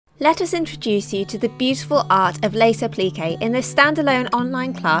Let us introduce you to the beautiful art of lace applique in this standalone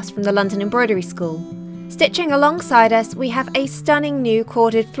online class from the London Embroidery School. Stitching alongside us, we have a stunning new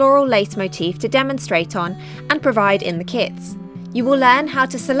corded floral lace motif to demonstrate on and provide in the kits. You will learn how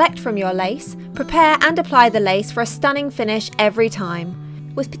to select from your lace, prepare and apply the lace for a stunning finish every time.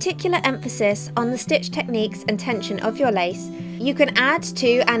 With particular emphasis on the stitch techniques and tension of your lace, you can add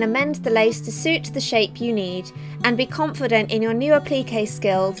to and amend the lace to suit the shape you need and be confident in your new applique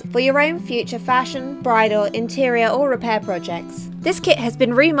skills for your own future fashion, bridal, interior or repair projects. This kit has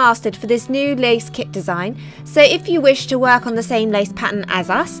been remastered for this new lace kit design, so if you wish to work on the same lace pattern as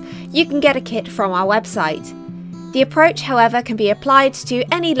us, you can get a kit from our website. The approach, however, can be applied to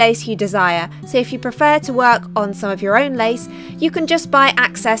any lace you desire, so if you prefer to work on some of your own lace, you can just buy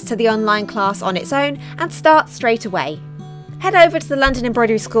access to the online class on its own and start straight away. Head over to the London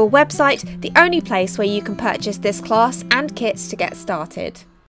Embroidery School website, the only place where you can purchase this class and kits to get started.